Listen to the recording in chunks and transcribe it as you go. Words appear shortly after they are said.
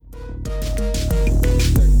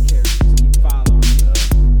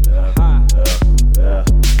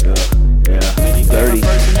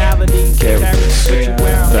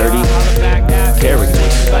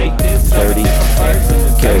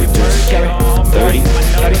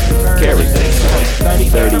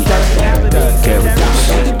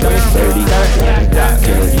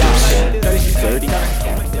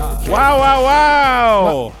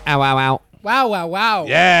Wow.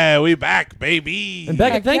 Yeah, we back, baby. And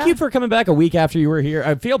Becca, thank you for coming back a week after you were here.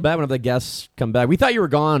 I feel bad when the guests come back. We thought you were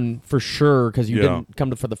gone for sure because you didn't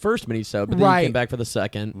come for the first mini-sode, but then you came back for the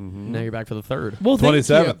second. Now you're back for the third. Well,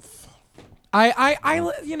 27th.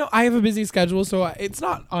 I have a busy schedule, so it's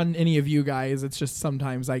not on any of you guys. It's just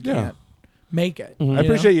sometimes I can't make it. I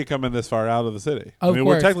appreciate you coming this far out of the city. Of we're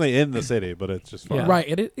course. technically in the city, but it's just far. Yeah. Right.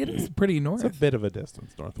 It is pretty north. It's a bit of a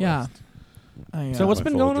distance northwest. Yeah. So what's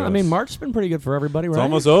been going on? I mean, March's been pretty good for everybody, right? It's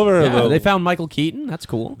almost over. Yeah, they found Michael Keaton. That's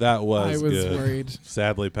cool. That was I was good. worried.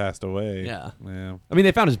 Sadly passed away. Yeah. I mean,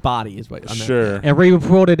 they found his body is what I meant. Sure. And we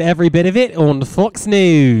reported every bit of it on Fox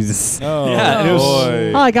News. Oh, Yeah, it was-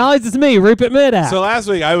 boy. Hi, guys. It's me, Rupert Murdoch. So last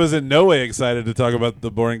week I was in no way excited to talk about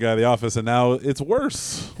the boring guy in the office, and now it's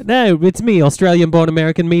worse. No, it's me, Australian-born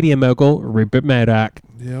American media mogul, Rupert Murdoch.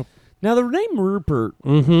 Yep. Now, the name Rupert,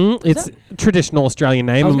 It's a traditional Australian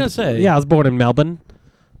name. I was gonna say. Yeah, I was born in Melbourne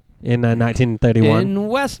in 1931. in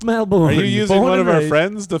West Melbourne. Are you using born one and of our raised.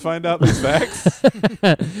 friends to find out these facts?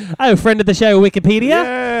 Oh, friend of the show, Wikipedia?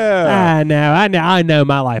 Yeah. I know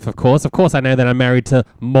my life, of course. Of course, I know that I'm married to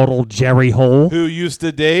model Jerry Hall. Who used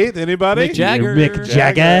to date anybody? Mick Jagger. Mick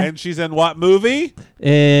Jagger. And she's in what movie?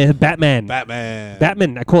 Batman.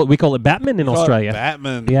 Batman. We call it Batman in Call it Australia.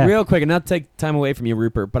 Batman. Yeah. Real quick, and not to take time away from you,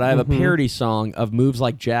 Rupert, but I have a parody song of Moves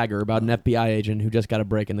Like Jagger about an FBI agent who just got a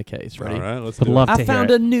break in the case. Ready? All right, let's Would do love it. to I hear found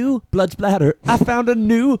it. a new blood splatter. I found a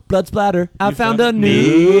new blood splatter. I found a new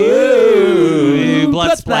New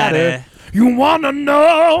blood splatter. You wanna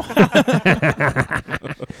know?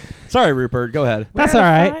 Sorry, Rupert. Go ahead. That's all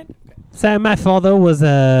right. So my father was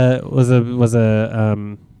a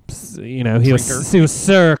he was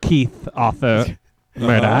Sir Keith Arthur I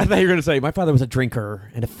Murdoch. thought you were gonna say my father was a drinker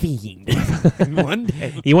and a fiend. One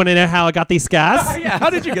day. You want to know how I got these scars? Yeah. How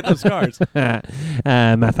did you get those scars? My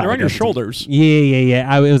father They're on your got- shoulders.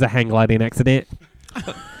 Yeah. It was a hang gliding accident.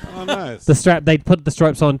 Oh, nice. They'd put the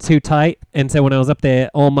stripes on too tight, and so when I was up there,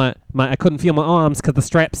 all my I couldn't feel my arms because the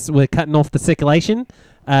straps were cutting off the circulation.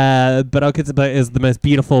 But I could say it was the most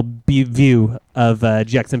beautiful view of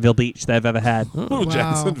Jacksonville Beach that I've ever had. Ooh, Wow.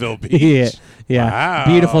 Jacksonville Beach. Yeah. Wow.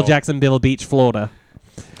 Beautiful Jacksonville Beach, Florida.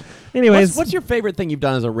 Anyways, What's your favorite thing you've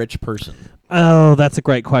done as a rich person? oh, that's a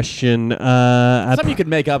great question. Something you could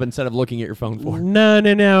make up instead of looking at your phone for. No.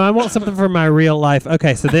 I want something from my real life.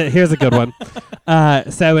 Okay, so here's a good one.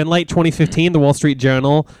 So in late 2015, the Wall Street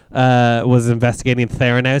Journal was investigating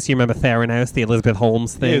Theranos. You remember Theranos, the Elizabeth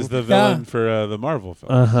Holmes He thing? is the villain for the Marvel film.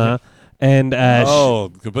 Uh-huh. And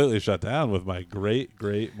Completely shut down with my great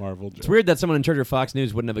Marvel joke. It's weird that someone in charge of Fox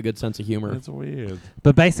News wouldn't have a good sense of humor. It's weird.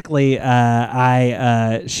 but basically,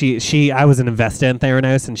 I was an investor in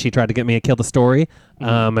Theranos, and she tried to get me to kill the story,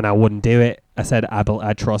 and I wouldn't do it. I said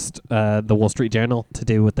I trust the Wall Street Journal to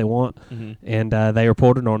do what they want, and they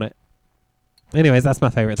reported on it. Anyways, that's my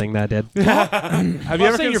favorite thing that I did. Have you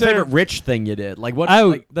ever your considered favorite rich thing you did? Like what?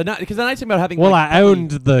 Oh. Because the nice thing about having Well, like, I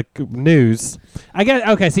owned the news. I guess.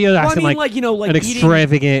 Okay, so you're Well, I asking mean, like an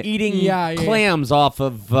extravagant. eating Yeah. clams off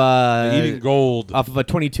of eating gold? off of a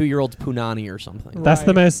 22-year-old's punani or something That's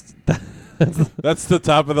the Right. most. That's the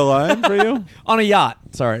top of the line for you? on a yacht.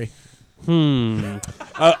 Sorry.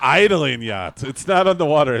 Idling yacht. It's not on the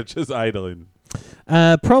water. It's just idling.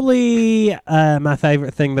 Probably my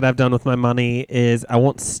favorite thing that I've done with my money is I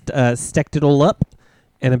once stacked it all up,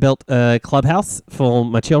 and I built a clubhouse for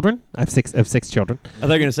my children. I have six children. I thought you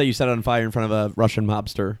were going to say you set it on fire in front of a Russian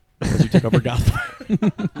mobster as you took over Gotham.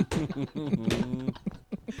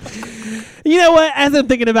 You know what? As I'm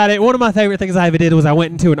thinking about it, one of my favorite things I ever did was I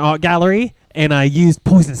went into an art gallery and I used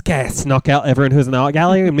poisonous gas to knock out everyone who was in the art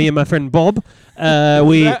gallery. And me and my friend Bob, Is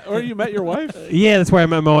that where you met your wife? yeah, that's where I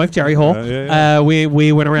met my wife, Jerry Hall. Yeah.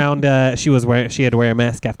 We went around. She had to wear a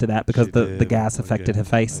mask after that because She the did. gas affected her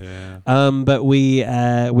face. Yeah. But we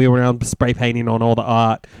went around spray painting on all the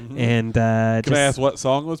art, and Can just I ask what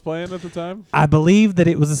song was playing at the time? I believe that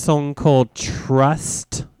it was a song called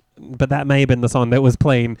Trust, but that may have been the song that was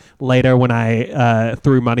playing later when I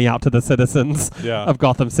threw money out to the citizens Yeah. of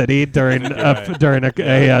Gotham City during Right. during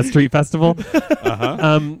a street festival.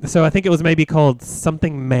 Uh-huh. So I think it was maybe called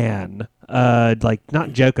something Man, like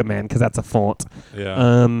not Joker Man because that's a font.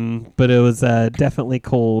 Yeah. But it was definitely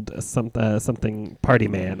called something Party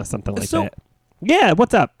Man or something like So- that. Yeah,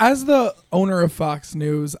 what's up? As the owner of Fox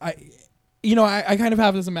News, I kind of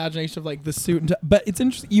have this imagination of like the suit, but it's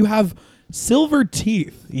interesting. You have silver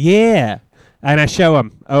teeth. Yeah. And I show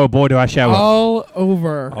them. Oh boy, do I show them all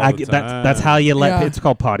over. That's how you let. Yeah. It's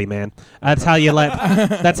called Party Man. That's how you let.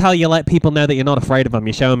 That's how you let people know that you're not afraid of them.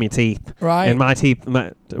 You show them your teeth. Right. And my teeth.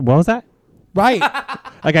 What was that? Right.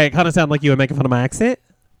 Okay, it kind of sounded like you were making fun of my accent.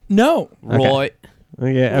 No. Right.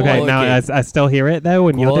 Yeah. Okay. Now I still hear it though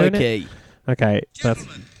when you're doing it. Okay.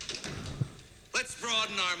 Gentlemen, let's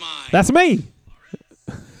broaden our minds. That's me.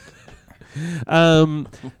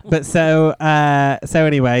 But so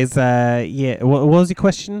anyways, yeah. What was your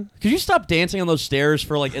question? Could you stop dancing on those stairs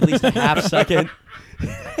for like at least a half second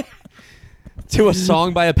to a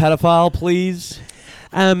song by a pedophile, please?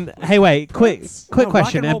 Hey, wait, quick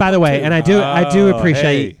question. And by the way, and I do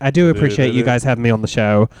appreciate you guys having me on the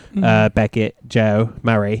show. Beckett, Joe,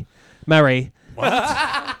 Murray.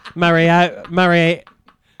 What? Murray, I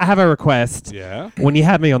have a request. Yeah. When you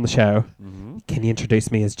have me on the show, can you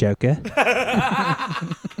introduce me as Joker?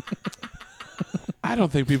 I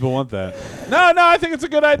don't think people want that. No, I think it's a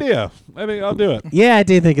good idea. I think I'll do it. Yeah, I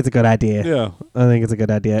do think it's a good idea. Yeah. I think it's a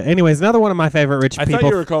good idea. Anyways, another one of my favorite rich I people. thought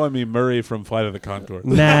you were calling me Murray from Flight of the Conchords.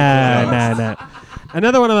 No.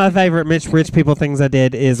 Another one of my favorite rich people things I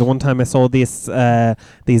did is one time I saw these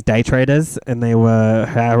day traders and they were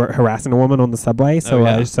harassing a woman on the subway, so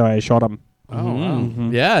I shot them. Oh, wow.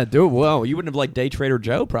 Yeah, do it well. You wouldn't have liked Day Trader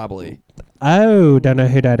Joe, probably. Oh, don't know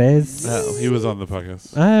who that is. Oh, he was on the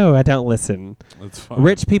podcast. Oh, I don't listen. That's fine.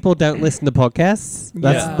 Rich people don't listen to podcasts.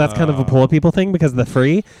 That's kind of a poor people thing because they're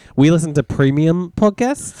free. We listen to premium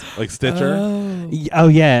podcasts. Like Stitcher? Oh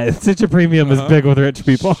yeah, Stitcher Premium is big with rich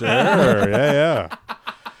people. Sure, yeah.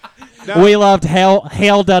 Now, we loved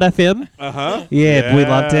Hail.fm. Yeah, we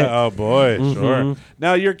loved it. Oh boy, sure.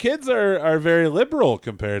 Now your kids are very liberal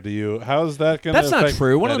compared to you. How's that going to affect? That's not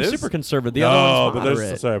true. One of That them's is? super conservative. The other one's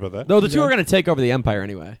moderate. Sorry about that. No, the two are going to take over the empire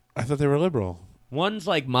anyway. I thought they were liberal. One's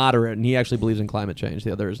like moderate, and he actually believes in climate change.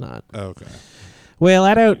 The other is not. Okay. Well,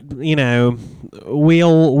 I don't. We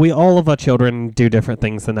all of our children do different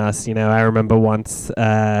things than us. I remember once.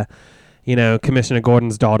 Commissioner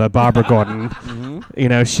Gordon's daughter, Barbara Gordon, he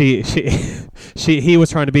was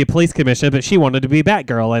trying to be a police commissioner, but she wanted to be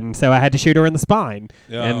Batgirl, and so I had to shoot her in the spine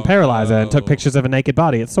and paralyze her and took pictures of a naked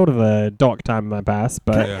body. It's sort of a dark time in my past,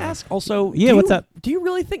 but... Can I ask also... Yeah, what's up? Do you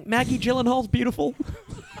really think Maggie Gyllenhaal's beautiful?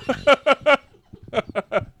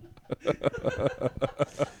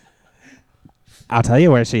 I'll tell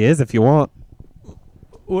you where she is if you want.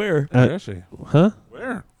 Where? Where is she? Huh?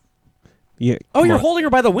 Where? You're holding her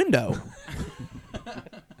by the window.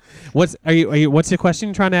 What's your question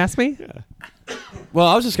you're trying to ask me? Well,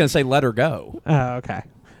 I was just gonna say let her go. Oh, okay.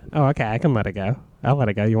 I can let it go. I'll let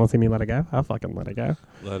it go. You want to see me let it go? I'll fucking let it go.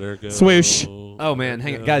 Let her go. Swoosh. Oh man,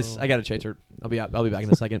 hang on, guys. I gotta chase her. I'll be back in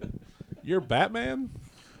a second. You're Batman?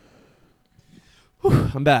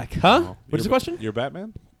 I'm back. Huh? Oh, What's the question? You're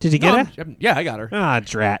Batman? Did you get her? Yeah, I got her. Ah,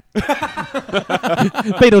 drat.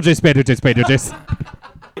 Beetlejuice.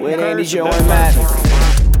 With Andy, Joe, and Matt.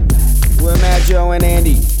 With Matt, Joe, and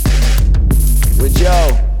Andy.